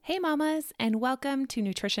Hey mamas, and welcome to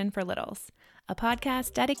Nutrition for Littles, a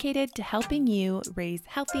podcast dedicated to helping you raise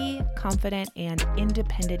healthy, confident, and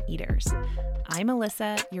independent eaters. I'm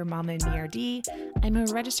Alyssa, your mama in BRD. I'm a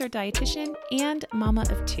registered dietitian and mama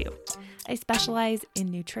of two. I specialize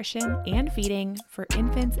in nutrition and feeding for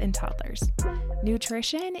infants and toddlers.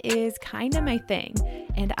 Nutrition is kind of my thing,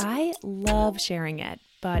 and I love sharing it.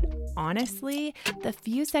 But honestly, the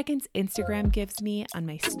few seconds Instagram gives me on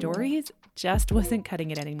my stories just wasn't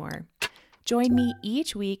cutting it anymore. Join me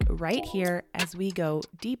each week right here as we go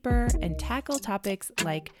deeper and tackle topics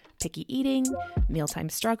like picky eating, mealtime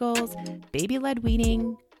struggles, baby-led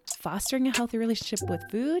weaning, fostering a healthy relationship with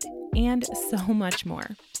food, and so much more.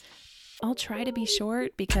 I'll try to be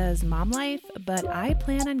short because mom life, but I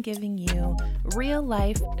plan on giving you real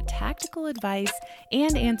life tactical advice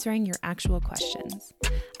and answering your actual questions.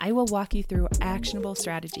 I will walk you through actionable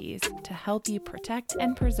strategies to help you protect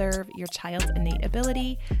and preserve your child's innate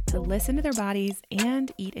ability to listen to their bodies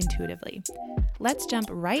and eat intuitively. Let's jump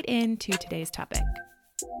right into today's topic.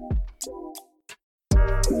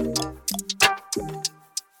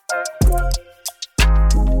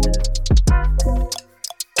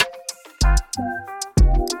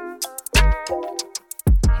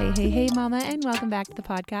 Hey, mama, and welcome back to the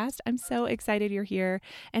podcast. I'm so excited you're here.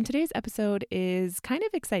 And today's episode is kind of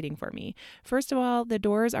exciting for me. First of all, the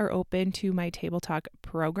doors are open to my Table Talk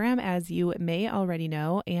program, as you may already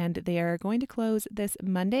know, and they are going to close this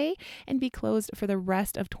Monday and be closed for the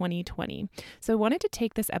rest of 2020. So I wanted to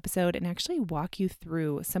take this episode and actually walk you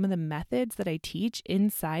through some of the methods that I teach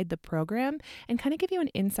inside the program and kind of give you an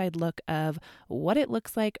inside look of what it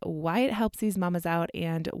looks like, why it helps these mamas out,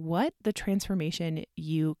 and what the transformation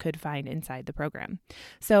you could find inside the program.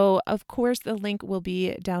 So of course, the link will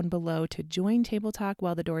be down below to join Table Talk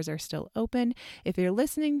while the doors are still open. If you're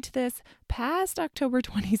listening to this past October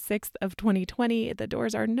 26th of 2020, the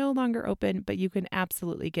doors are no longer open, but you can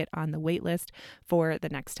absolutely get on the wait list for the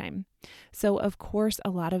next time. So of course, a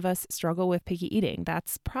lot of us struggle with picky eating.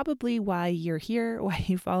 That's probably why you're here, why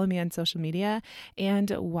you follow me on social media, and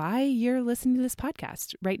why you're listening to this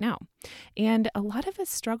podcast right now. And a lot of us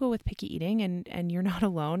struggle with picky eating, and you're not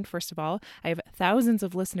alone. First of all, I have thousands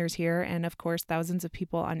of listeners here, and of course, thousands of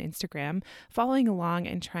people on Instagram following along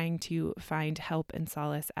and trying to find help and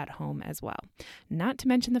solace at home as well. Not to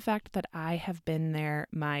mention the fact that I have been there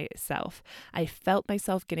myself. I felt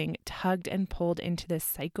myself getting tugged and pulled into this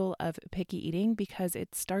cycle of picky eating because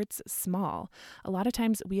it starts small. A lot of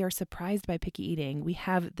times we are surprised by picky eating. We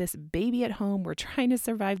have this baby at home, we're trying to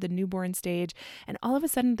survive the newborn stage, and all of a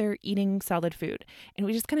sudden they're eating solid food. And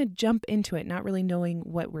we just kind of jump into it, not really knowing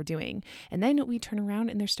what we're doing. And then we turn around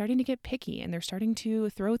and they're starting to get picky and they're starting to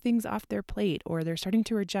throw things off their plate, or they're starting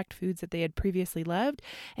to reject foods that they had previously loved.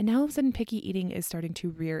 And now all of a sudden picky eating is starting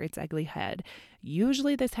to rear its ugly head.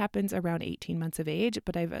 Usually this happens around 18 months of age,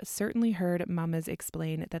 but I've certainly heard mamas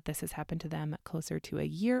explain that this has happened to them closer to a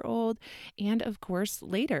year old, and of course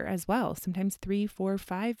later as well. Sometimes 3, 4,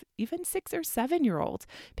 5, even 6 or 7 year olds.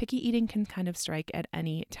 Picky eating can kind of strike at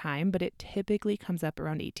any time, but it typically comes up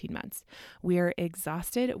around 18 months. We're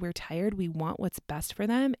exhausted, we're tired, we want what's best for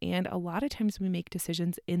them, and a lot of times we make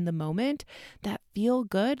decisions in the moment that feel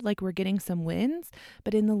good, like we're getting some wins,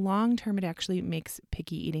 but in the long term it actually makes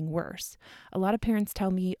picky eating worse. A lot of parents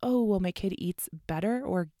tell me, oh, well, my kid eats better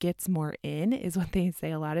or gets more in, is what they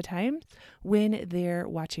say a lot of times when they're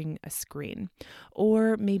watching a screen.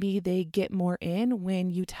 Or maybe they get more in when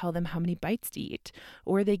you tell them how many bites to eat.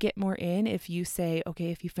 Or they get more in if you say,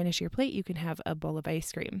 okay, if you finish your plate, you can have a bowl of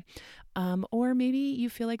ice cream. Or maybe you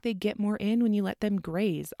feel like they get more in when you let them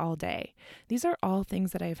graze all day. These are all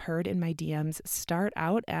things that I've heard in my DMs start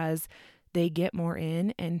out as they get more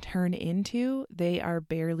in and turn into they are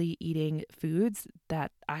barely eating foods that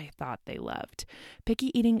I thought they loved.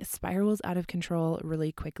 Picky eating spirals out of control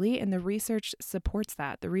really quickly, and the research supports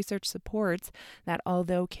that. The research supports that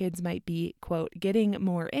although kids might be, quote, getting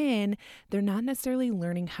more in, they're not necessarily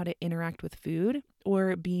learning how to interact with food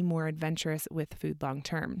or be more adventurous with food long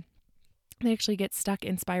term. They actually get stuck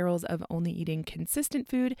in spirals of only eating consistent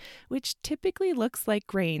food, which typically looks like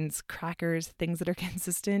grains, crackers, things that are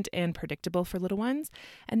consistent and predictable for little ones,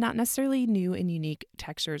 and not necessarily new and unique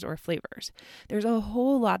textures or flavors. There's a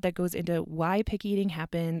whole lot that goes into why picky eating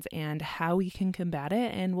happens and how we can combat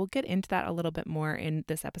it, and we'll get into that a little bit more in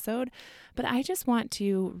this episode. But I just want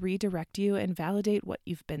to redirect you and validate what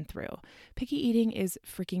you've been through. Picky eating is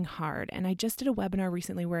freaking hard, and I just did a webinar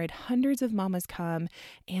recently where I had hundreds of mamas come,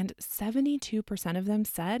 and 72% of them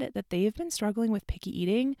said that they've been struggling with picky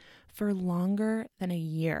eating for longer than a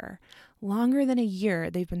year. longer than a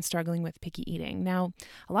year they've been struggling with picky eating. Now,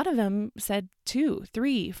 a lot of them said 2,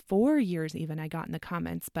 3, 4 years even, I got in the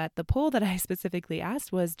comments, but the poll that I specifically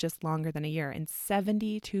asked was just longer than a year, and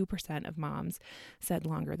 72% of moms said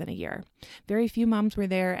longer than a year. Very few moms were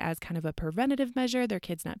there as kind of a preventative measure. Their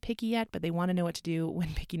kid's not picky yet, but they want to know what to do when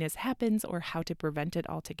pickiness happens or how to prevent it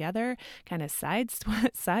altogether, kind of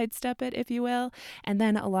sidestep it, if you will. And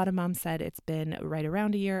then a lot of moms said it's been right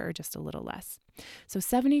around a year or just a little less. So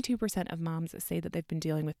 72% of moms say that they've been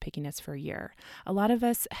dealing with pickiness for a year. A lot of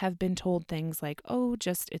us have been told things like, oh,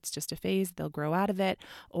 it's just a phase, they'll grow out of it,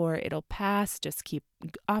 or it'll pass, just keep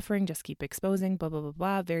offering, just keep exposing, blah, blah, blah,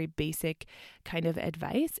 blah. Very basic kind of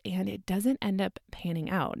advice, and it doesn't end up panning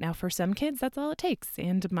out. Now, for some kids, that's all it takes,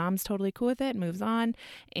 and mom's totally cool with it, moves on,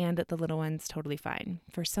 and the little one's totally fine.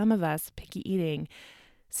 For some of us, picky eating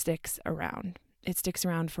sticks around. It sticks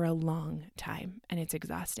around for a long time, and it's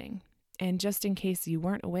exhausting. And just in case you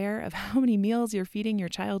weren't aware of how many meals you're feeding your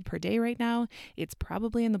child per day right now, it's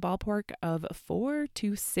probably in the ballpark of 4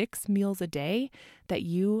 to 6 meals a day that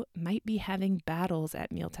you might be having battles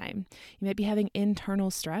at mealtime. You might be having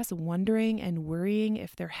internal stress, wondering and worrying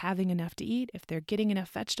if they're having enough to eat, if they're getting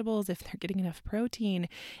enough vegetables, if they're getting enough protein,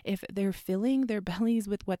 if they're filling their bellies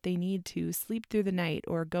with what they need to sleep through the night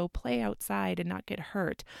or go play outside and not get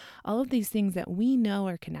hurt. All of these things that we know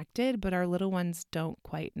are connected, but our little ones don't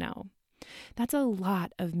quite know. That's a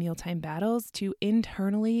lot of mealtime battles to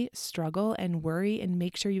internally struggle and worry and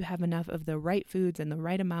make sure you have enough of the right foods and the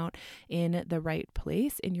right amount in the right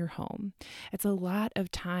place in your home. It's a lot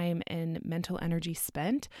of time and mental energy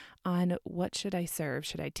spent on what should I serve?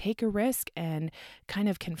 Should I take a risk and kind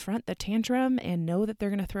of confront the tantrum and know that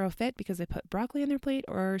they're going to throw a fit because I put broccoli on their plate?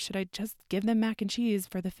 Or should I just give them mac and cheese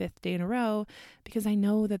for the 5th day in a row because I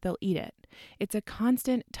know that they'll eat it? It's a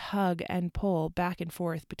constant tug and pull back and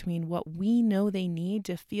forth between what we know they need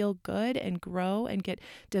to feel good and grow and get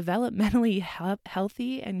developmentally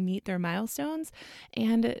healthy and meet their milestones,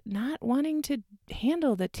 and not wanting to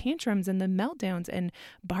handle the tantrums and the meltdowns and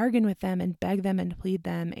bargain with them and beg them and plead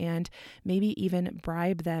them and maybe even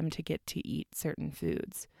bribe them to get to eat certain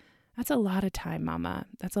foods. That's a lot of time, mama.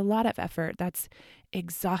 That's a lot of effort. That's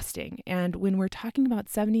exhausting. And when we're talking about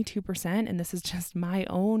 72%, and this is just my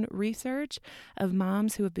own research of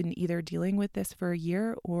moms who have been either dealing with this for a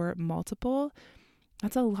year or multiple,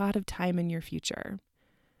 that's a lot of time in your future.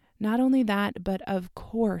 Not only that, but of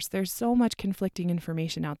course, there's so much conflicting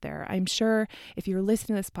information out there. I'm sure if you're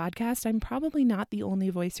listening to this podcast, I'm probably not the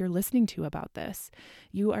only voice you're listening to about this.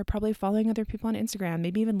 You are probably following other people on Instagram,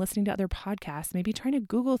 maybe even listening to other podcasts, maybe trying to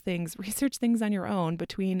Google things, research things on your own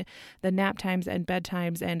between the nap times and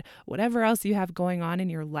bedtimes and whatever else you have going on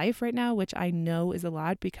in your life right now, which I know is a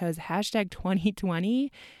lot because hashtag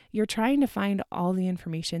 2020, you're trying to find all the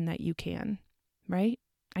information that you can, right?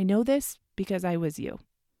 I know this because I was you.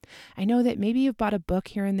 I know that maybe you've bought a book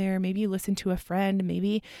here and there, maybe you listened to a friend,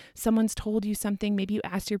 maybe someone's told you something, maybe you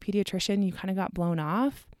asked your pediatrician, you kind of got blown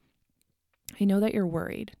off. I know that you're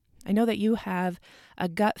worried. I know that you have a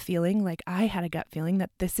gut feeling, like I had a gut feeling, that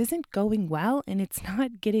this isn't going well and it's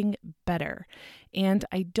not getting better. And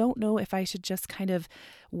I don't know if I should just kind of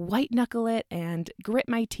white knuckle it and grit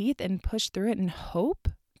my teeth and push through it and hope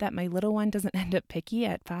that my little one doesn't end up picky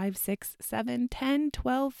at 5, 6, 7, 10,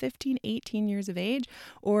 12, 15, 18 years of age,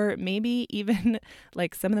 or maybe even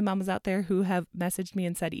like some of the mamas out there who have messaged me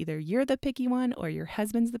and said either you're the picky one or your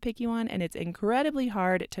husband's the picky one, and it's incredibly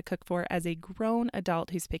hard to cook for as a grown adult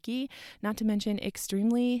who's picky, not to mention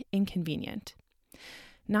extremely inconvenient.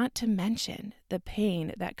 Not to mention the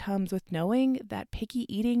pain that comes with knowing that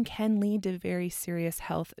picky eating can lead to very serious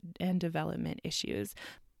health and development issues,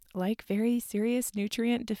 like very serious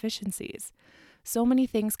nutrient deficiencies. So many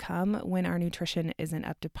things come when our nutrition isn't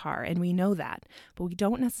up to par, and we know that, but we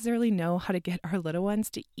don't necessarily know how to get our little ones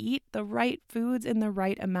to eat the right foods in the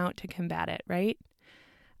right amount to combat it, right?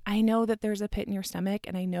 I know that there's a pit in your stomach,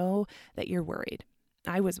 and I know that you're worried.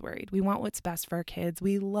 I was worried. We want what's best for our kids.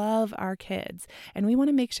 We love our kids, and we want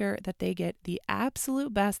to make sure that they get the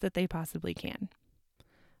absolute best that they possibly can.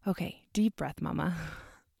 Okay, deep breath, mama.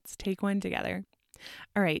 Let's take one together.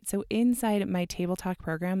 All right, so inside my Table Talk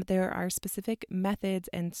program, there are specific methods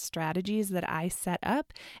and strategies that I set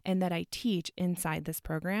up and that I teach inside this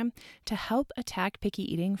program to help attack picky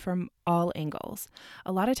eating from all angles.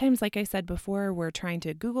 A lot of times, like I said before, we're trying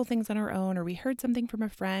to Google things on our own, or we heard something from a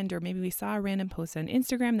friend, or maybe we saw a random post on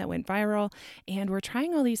Instagram that went viral, and we're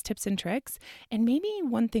trying all these tips and tricks, and maybe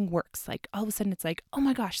one thing works. Like all of a sudden it's like, oh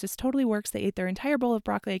my gosh, this totally works. They ate their entire bowl of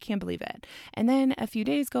broccoli. I can't believe it. And then a few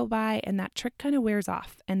days go by and that trick kind of wears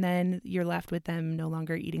off, and then you're left with them no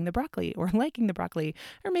longer eating the broccoli or liking the broccoli,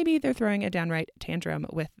 or maybe they're throwing a downright tantrum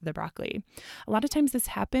with the broccoli. A lot of times this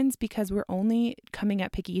happens because we're only coming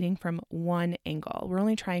at picky eating from one angle. We're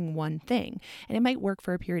only trying one thing, and it might work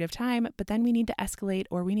for a period of time, but then we need to escalate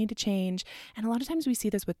or we need to change. And a lot of times we see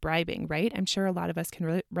this with bribing, right? I'm sure a lot of us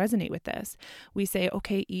can resonate with this. We say,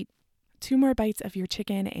 okay, eat 2 more bites of your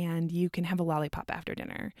chicken and you can have a lollipop after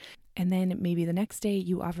dinner. And then maybe the next day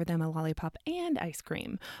you offer them a lollipop and ice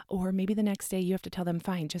cream. Or maybe the next day you have to tell them,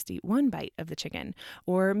 fine, just eat 1 bite of the chicken.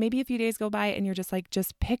 Or maybe a few days go by and you're just like,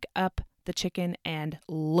 just pick up the chicken and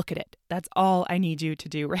look at it. That's all I need you to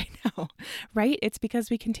do right now, right? It's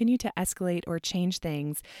because we continue to escalate or change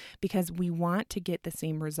things because we want to get the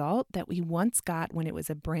same result that we once got when it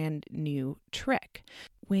was a brand new trick.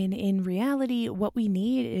 When in reality, what we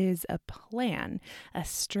need is a plan, a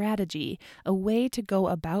strategy, a way to go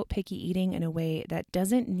about picky eating in a way that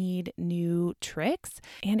doesn't need new tricks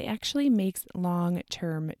and actually makes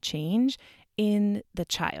long-term change in the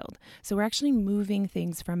child. So we're actually moving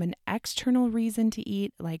things from an external reason to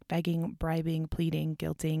eat, like begging, bribing, pleading,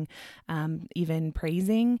 guilting, even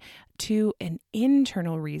praising, to an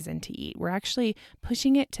internal reason to eat. We're actually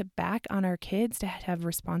pushing it to back on our kids to have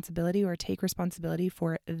responsibility or take responsibility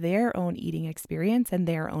for their own eating experience and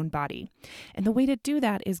their own body. And the way to do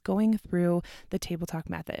that is going through the Table Talk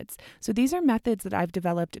methods. So these are methods that I've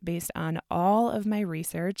developed based on all of my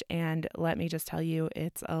research. And let me just tell you,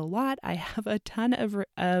 it's a lot. I have a ton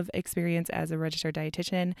of experience as a registered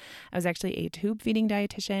dietitian. I was actually a tube feeding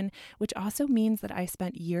dietitian, which also means that I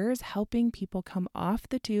spent years helping people come off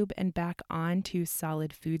the tube and back onto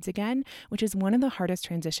solid foods again, which is one of the hardest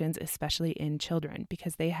transitions, especially in children,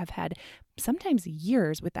 because they have had sometimes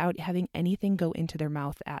years without having anything go into their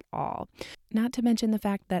mouth at all. Not to mention the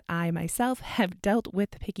fact that I myself have dealt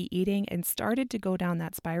with picky eating and started to go down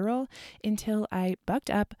that spiral until I bucked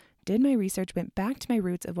up, did my research, went back to my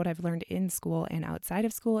roots of what I've learned in school and outside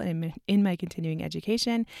of school and in my continuing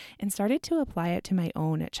education, and started to apply it to my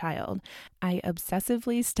own child. I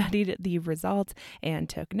obsessively studied the results and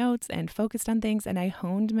took notes and focused on things, and I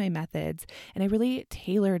honed my methods, and I really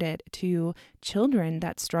tailored it to children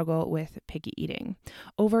that struggle with picky eating.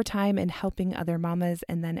 Over time, and helping other mamas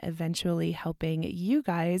and then eventually helping you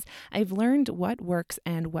guys, I've learned what works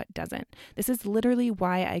and what doesn't. This is literally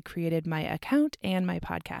why I created my account and my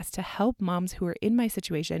podcast, to help moms who are in my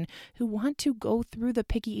situation who want to go through the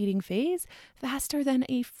picky eating phase faster than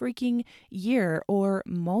a freaking year or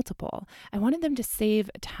multiple. I wanted them to save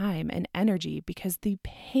time and energy because the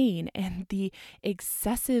pain and the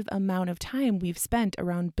excessive amount of time we've spent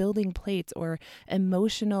around building plates or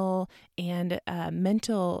emotional and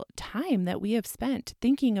mental time that we have spent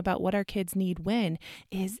thinking about what our kids need when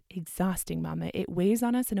is exhausting, mama. It weighs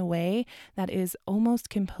on us in a way that is almost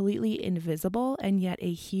completely invisible and yet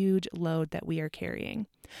a huge load that we are carrying.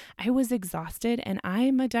 I was exhausted, and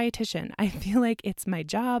I'm a dietitian. I feel like it's my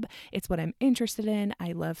job. It's what I'm interested in.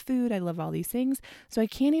 I love food. I love all these things. So I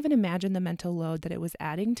can't even imagine the mental load that it was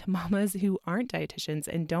adding to mamas who aren't dietitians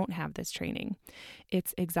and don't have this training.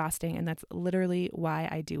 It's exhausting, and that's literally why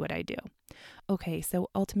I do what I do. Okay, so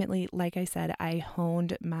ultimately, like I said, I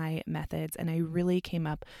honed my methods and I really came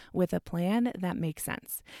up with a plan that makes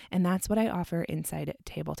sense. And that's what I offer inside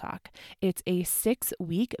Table Talk. It's a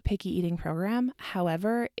 6-week picky eating program.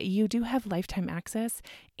 However, you do have lifetime access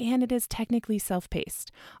and it is technically self-paced.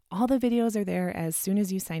 All the videos are there as soon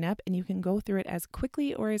as you sign up, and you can go through it as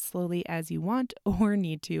quickly or as slowly as you want or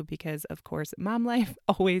need to, because of course, mom life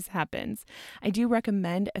always happens. I do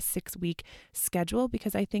recommend a 6-week schedule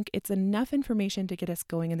because I think it's enough information to get us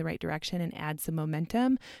going in the right direction and add some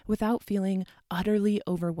momentum without feeling utterly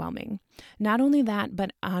overwhelming. Not only that,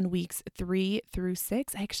 but on weeks 3 through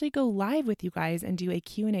 6, I actually go live with you guys and do a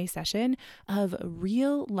Q&A session of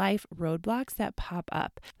real life roadblocks that pop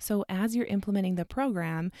up. So as you're implementing the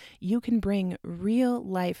program, you can bring real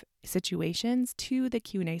life situations to the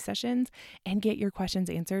Q&A sessions and get your questions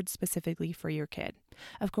answered specifically for your kid.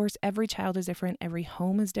 Of course, every child is different, every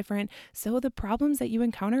home is different, so the problems that you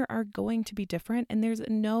encounter are going to be different, and there's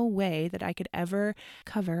no way that I could ever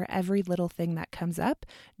cover every little thing that comes up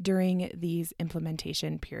during these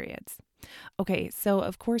implementation periods. Okay, so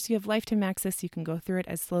of course you have lifetime access. You can go through it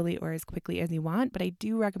as slowly or as quickly as you want, but I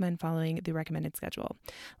do recommend following the recommended schedule.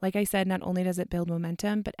 Like I said, not only does it build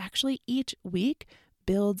momentum, but actually each week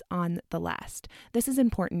builds on the last. This is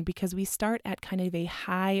important because we start at kind of a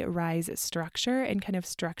high rise structure and kind of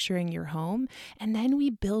structuring your home. And then we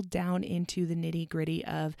build down into the nitty gritty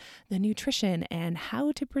of the nutrition and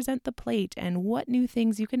how to present the plate and what new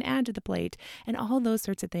things you can add to the plate and all those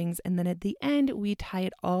sorts of things. And then at the end, we tie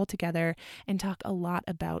it all together and talk a lot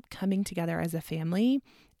about coming together as a family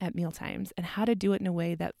at mealtimes and how to do it in a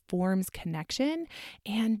way that forms connection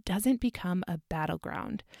and doesn't become a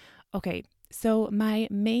battleground. Okay, so my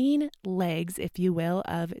main legs, if you will,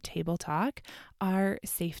 of table talk are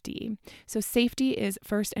safety. So safety is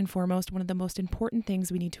first and foremost one of the most important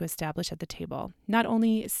things we need to establish at the table. Not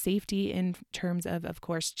only safety in terms of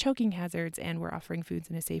course, choking hazards and we're offering foods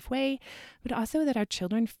in a safe way, but also that our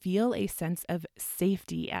children feel a sense of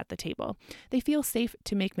safety at the table. They feel safe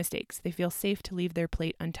to make mistakes. They feel safe to leave their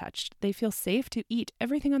plate untouched. They feel safe to eat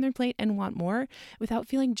everything on their plate and want more without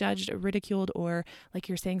feeling judged, ridiculed, or like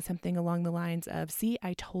you're saying something along the lines of, see,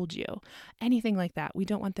 I told you, anything like that. We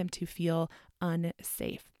don't want them to feel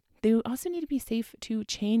unsafe. They also need to be safe to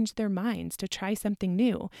change their minds, to try something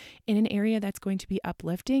new in an area that's going to be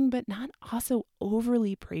uplifting, but not also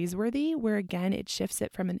overly praiseworthy, where again, it shifts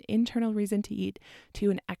it from an internal reason to eat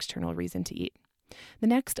to an external reason to eat. The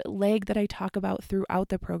next leg that I talk about throughout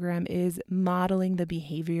the program is modeling the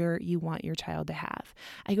behavior you want your child to have.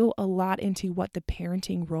 I go a lot into what the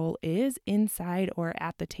parenting role is inside or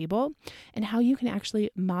at the table and how you can actually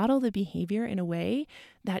model the behavior in a way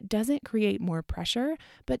that doesn't create more pressure,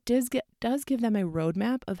 but does give them a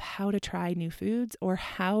roadmap of how to try new foods or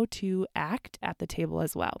how to act at the table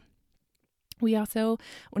as well. We also,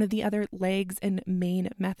 one of the other legs and main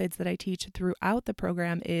methods that I teach throughout the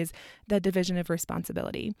program is the division of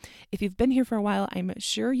responsibility. If you've been here for a while, I'm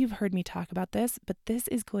sure you've heard me talk about this, but this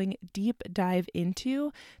is going deep dive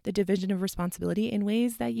into the division of responsibility in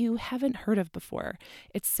ways that you haven't heard of before.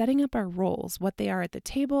 It's setting up our roles, what they are at the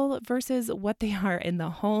table versus what they are in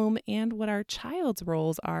the home and what our child's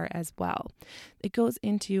roles are as well. It goes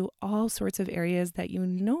into all sorts of areas that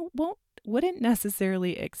wouldn't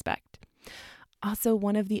necessarily expect. Also,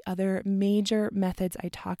 one of the other major methods I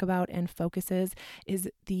talk about and focuses is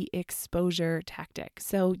the exposure tactic.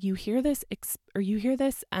 So you hear this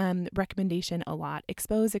recommendation a lot: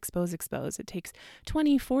 expose, expose, expose. It takes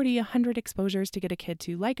 20, 40, 100 exposures to get a kid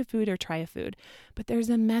to like a food or try a food. But there's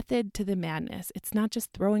a method to the madness. It's not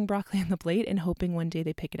just throwing broccoli on the plate and hoping one day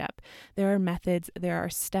they pick it up. There are methods, there are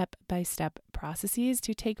step-by-step processes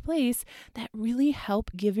to take place that really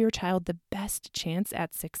help give your child the best chance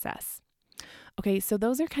at success. Okay, so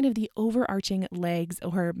those are kind of the overarching legs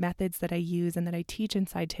or methods that I use and that I teach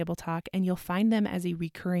inside Table Talk, and you'll find them as a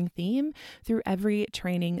recurring theme through every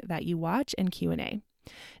training that you watch and Q&A.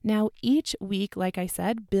 Now, each week, like I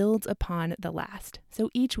said, builds upon the last. So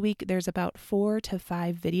each week there's about 4 to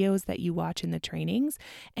 5 videos that you watch in the trainings,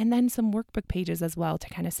 and then some workbook pages as well to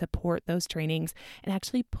kind of support those trainings and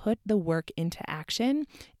actually put the work into action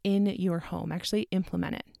in your home, actually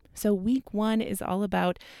implement it. So week 1 is all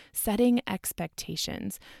about setting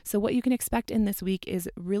expectations. So what you can expect in this week is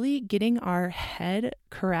really getting our head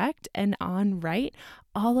correct and on right,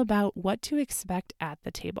 all about what to expect at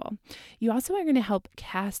the table. You also are going to help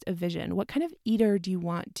cast a vision. What kind of eater do you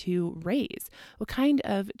want to raise? What kind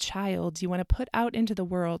of child do you want to put out into the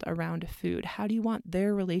world around food? How do you want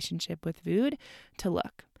their relationship with food to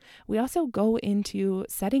look? We also go into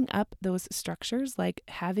setting up those structures like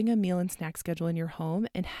having a meal and snack schedule in your home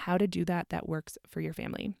and how to do that works for your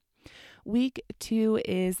family. Week 2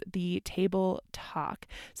 is the table talk.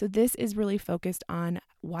 So this is really focused on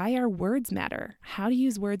why our words matter, how to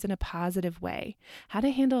use words in a positive way, how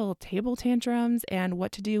to handle table tantrums, and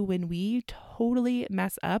what to do when we totally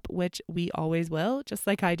mess up, which we always will, just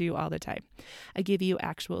like I do all the time. I give you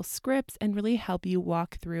actual scripts and really help you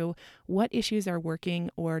walk through what issues are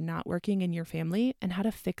working or not working in your family and how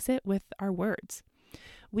to fix it with our words.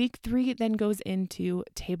 Week 3 then goes into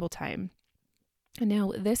table time.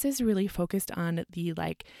 Now, this is really focused on the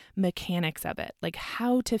mechanics of it, like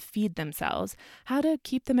how to feed themselves, how to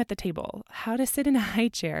keep them at the table, how to sit in a high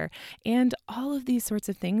chair, and all of these sorts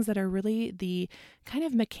of things that are really the kind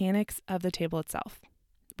of mechanics of the table itself.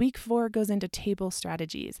 Week 4 goes into table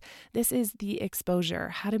strategies. This is the exposure,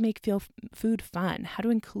 how to make food fun, how to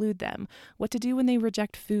include them, what to do when they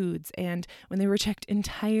reject foods and when they reject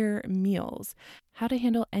entire meals, how to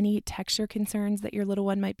handle any texture concerns that your little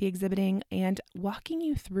one might be exhibiting, and walking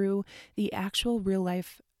you through the actual real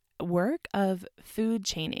life work of food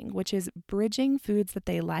chaining, which is bridging foods that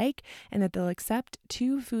they like and that they'll accept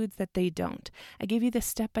to foods that they don't. I gave you the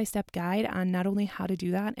step-by-step guide on not only how to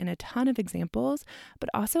do that and a ton of examples, but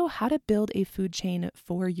also how to build a food chain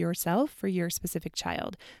for yourself, for your specific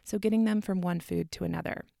child. So getting them from one food to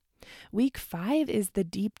another. Week 5 is the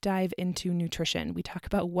deep dive into nutrition. We talk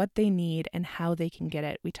about what they need and how they can get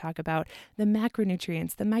it. We talk about the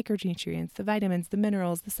macronutrients, the micronutrients, the vitamins, the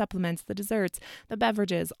minerals, the supplements, the desserts, the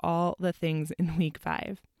beverages, all the things in week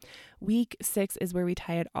 5. Week 6 is where we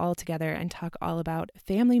tie it all together and talk all about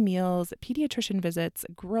family meals, pediatrician visits,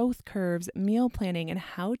 growth curves, meal planning, and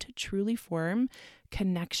how to truly form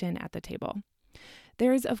connection at the table.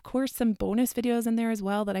 There's, of course, some bonus videos in there as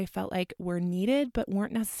well that I felt like were needed, but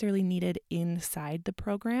weren't necessarily needed inside the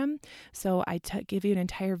program. So I give you an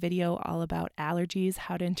entire video all about allergies,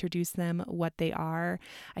 how to introduce them, what they are.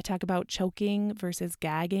 I talk about choking versus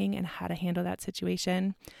gagging and how to handle that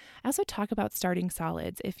situation. I also talk about starting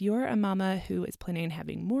solids. If you're a mama who is planning on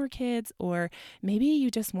having more kids, or maybe you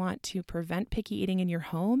just want to prevent picky eating in your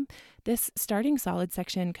home, this starting solid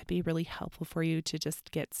section could be really helpful for you to just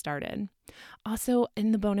get started. Also,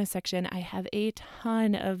 in the bonus section, I have a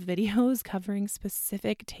ton of videos covering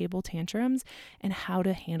specific table tantrums and how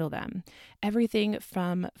to handle them. Everything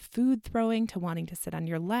from food throwing to wanting to sit on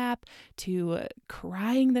your lap to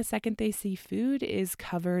crying the second they see food is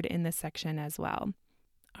covered in this section as well.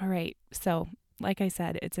 All right, so like I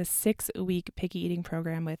said, it's a 6-week picky eating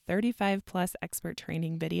program with 35 plus expert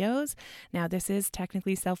training videos. Now, this is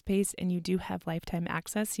technically self-paced and you do have lifetime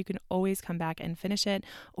access. You can always come back and finish it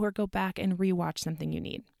or go back and rewatch something you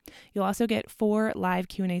need. You'll also get 4 live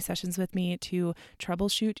Q&A sessions with me to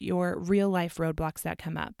troubleshoot your real life roadblocks that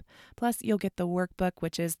come up. Plus, you'll get the workbook,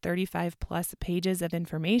 which is 35 plus pages of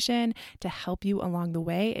information to help you along the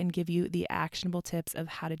way and give you the actionable tips of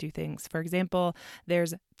how to do things. For example,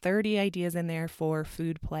 there's 30 ideas in there for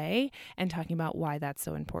food play and talking about why that's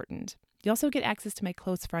so important. You also get access to my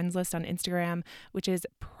close friends list on Instagram, which is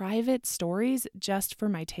private stories just for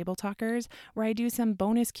my table talkers, where I do some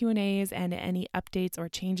bonus Q&As and any updates or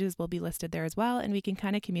changes will be listed there as well, and we can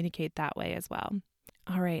kind of communicate that way as well.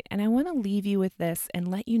 All right, and I want to leave you with this and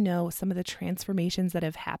let you know some of the transformations that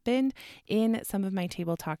have happened in some of my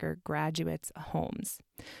Table Talker graduates' homes.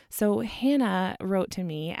 So Hannah wrote to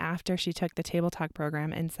me after she took the Table Talk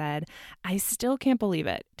program and said, I still can't believe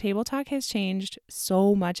it. Table Talk has changed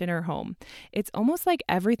so much in her home. It's almost like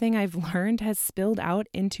everything I've learned has spilled out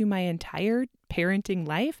into my entire parenting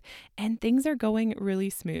life, and things are going really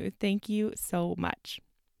smooth. Thank you so much.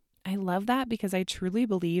 I love that because I truly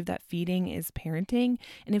believe that feeding is parenting,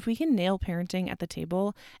 and if we can nail parenting at the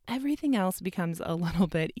table, everything else becomes a little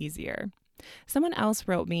bit easier. Someone else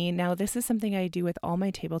wrote me, now this is something I do with all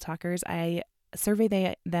my table talkers. I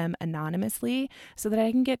survey them anonymously so that I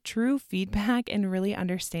can get true feedback and really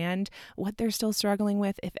understand what they're still struggling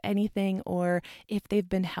with, if anything, or if they've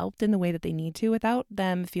been helped in the way that they need to without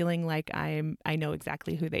them feeling like I know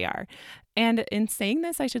exactly who they are. And in saying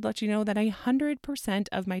this, I should let you know that 100%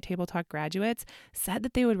 of my Table Talk graduates said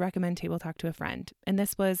that they would recommend Table Talk to a friend. And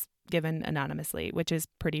this was given anonymously, which is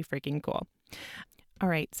pretty freaking cool. All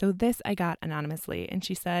right, so this I got anonymously, and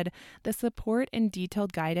she said, the support and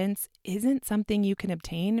detailed guidance isn't something you can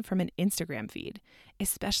obtain from an Instagram feed,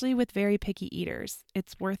 especially with very picky eaters.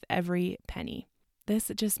 It's worth every penny.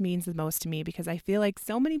 This just means the most to me because I feel like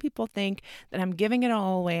so many people think that I'm giving it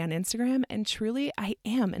all away on Instagram, and truly I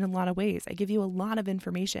am in a lot of ways. I give you a lot of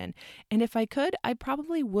information, and if I could, I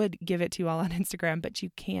probably would give it to you all on Instagram, but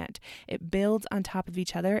you can't. It builds on top of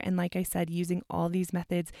each other, and like I said, using all these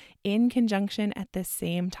methods in conjunction at the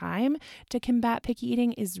same time to combat picky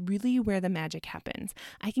eating is really where the magic happens.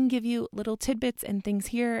 I can give you little tidbits and things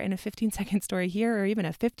here in a 15-second story here, or even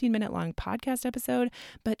a 15-minute long podcast episode,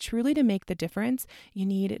 but truly to make the difference, you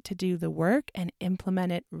need to do the work and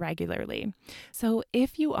implement it regularly. So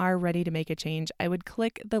if you are ready to make a change, I would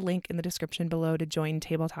click the link in the description below to join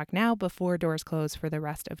Table Talk now before doors close for the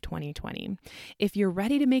rest of 2020. If you're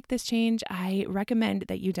ready to make this change, I recommend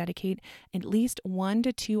that you dedicate at least 1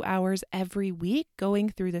 to 2 hours every week going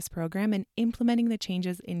through this program and implementing the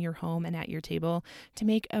changes in your home and at your table to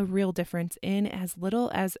make a real difference in as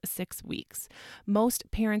little as 6 weeks.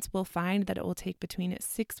 Most parents will find that it will take between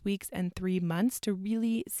 6 weeks and 3 months to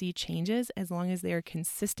really see changes as long as they are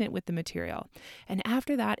consistent with the material. And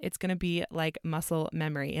after that, it's going to be like muscle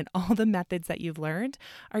memory, and all the methods that you've learned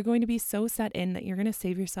are going to be so set in that you're going to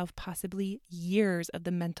save yourself possibly years of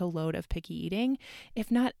the mental load of picky eating, if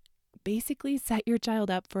not basically set your child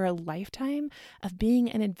up for a lifetime of being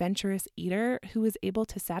an adventurous eater who is able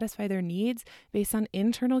to satisfy their needs based on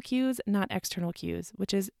internal cues, not external cues,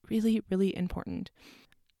 which is really, really important.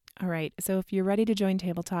 All right, so if you're ready to join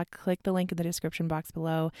Table Talk, click the link in the description box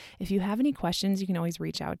below. If you have any questions, you can always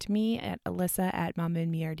reach out to me at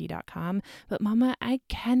alyssa@mamaandmerd.com. But Mama, I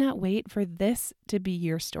cannot wait for this to be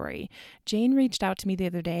your story. Jane reached out to me the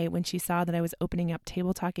other day when she saw that I was opening up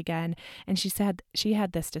Table Talk again, and she said she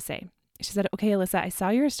had this to say. She said, okay, Alyssa, I saw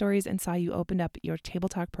your stories and saw you opened up your Table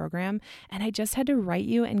Talk program, and I just had to write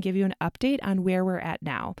you and give you an update on where we're at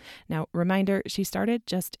now. Now, reminder, she started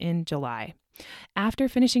just in July. After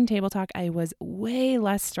finishing Table Talk, I was way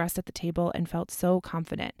less stressed at the table and felt so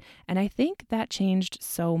confident. And I think that changed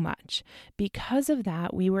so much. Because of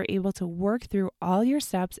that, we were able to work through all your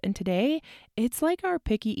steps. And today, it's like our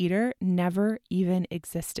picky eater never even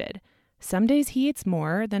existed. Some days he eats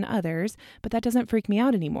more than others, but that doesn't freak me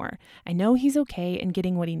out anymore. I know he's okay and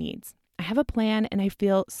getting what he needs. I have a plan and I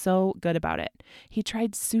feel so good about it. He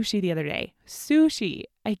tried sushi the other day. Sushi!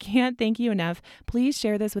 I can't thank you enough. Please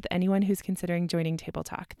share this with anyone who's considering joining Table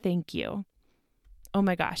Talk. Thank you. Oh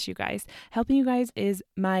my gosh, you guys. Helping you guys is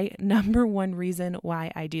my number one reason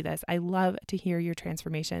why I do this. I love to hear your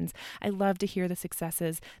transformations. I love to hear the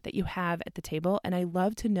successes that you have at the table. And I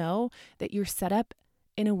love to know that you're set up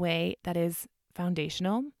in a way that is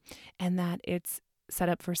foundational and that it's set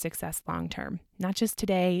up for success long-term, not just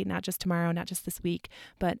today, not just tomorrow, not just this week,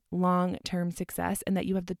 but long-term success, and that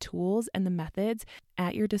you have the tools and the methods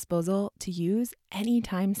at your disposal to use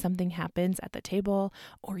anytime something happens at the table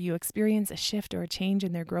or you experience a shift or a change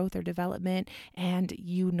in their growth or development and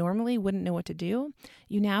you normally wouldn't know what to do.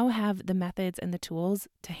 You now have the methods and the tools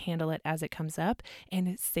to handle it as it comes up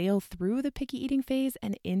and sail through the picky eating phase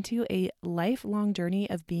and into a lifelong journey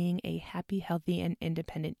of being a happy, healthy, and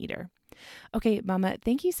independent eater. Okay, Mama,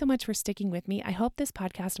 thank you so much for sticking with me. I hope this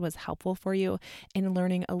podcast was helpful for you in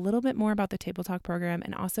learning a little bit more about the Table Talk program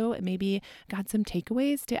and also maybe got some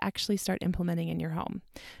takeaways to actually start implementing in your home.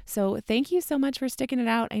 So thank you so much for sticking it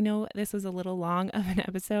out. I know this was a little long of an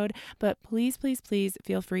episode, but please, please, please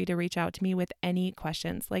feel free to reach out to me with any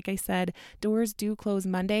questions. Like I said, doors do close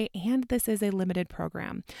Monday and this is a limited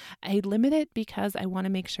program. I limit it because I want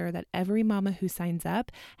to make sure that every mama who signs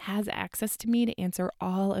up has access to me to answer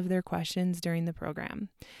all of their questions during the program.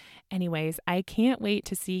 Anyways, I can't wait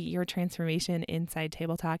to see your transformation inside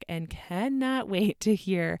Table Talk and cannot wait to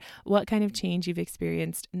hear what kind of change you've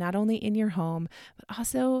experienced, not only in your home, but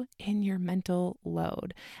also in your mental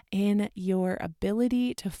load, in your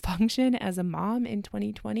ability to function as a mom in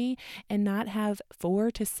 2020 and not have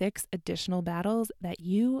 4 to 6 additional battles that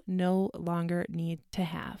you no longer need to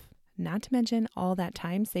have. Not to mention all that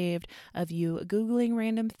time saved of you Googling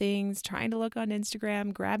random things, trying to look on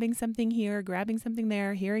Instagram, grabbing something here, grabbing something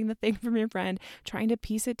there, hearing the thing from your friend, trying to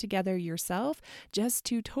piece it together yourself just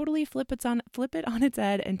to totally flip it on its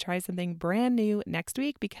head and try something brand new next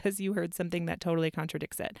week because you heard something that totally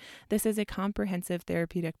contradicts it. This is a comprehensive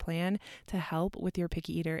therapeutic plan to help with your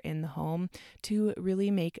picky eater in the home to really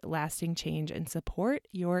make lasting change and support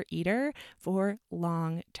your eater for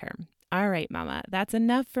long term. All right, Mama, that's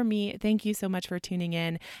enough for me. Thank you so much for tuning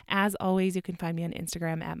in. As always, you can find me on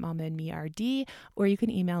Instagram at mamaandmerd, or you can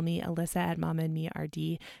email me,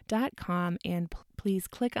 alyssa@mamaandmerd.com, and please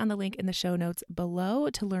click on the link in the show notes below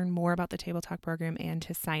to learn more about the Table Talk program and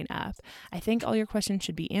to sign up. I think all your questions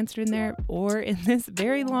should be answered in there or in this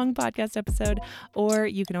very long podcast episode, or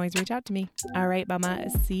you can always reach out to me. All right, Mama,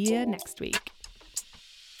 see you next week.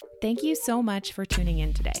 Thank you so much for tuning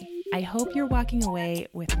in today. I hope you're walking away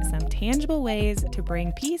with some tangible ways to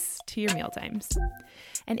bring peace to your mealtimes.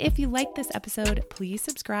 And if you liked this episode, please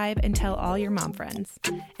subscribe and tell all your mom friends.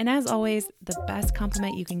 And as always, the best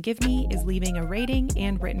compliment you can give me is leaving a rating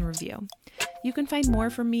and written review. You can find more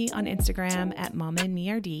from me on Instagram at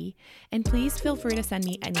mamaandmerd, and please feel free to send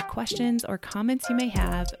me any questions or comments you may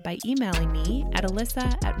have by emailing me at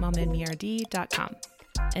alyssa@mamaandmerd.com.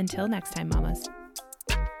 Until next time, mamas.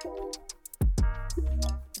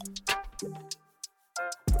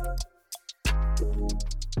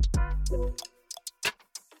 Thank you.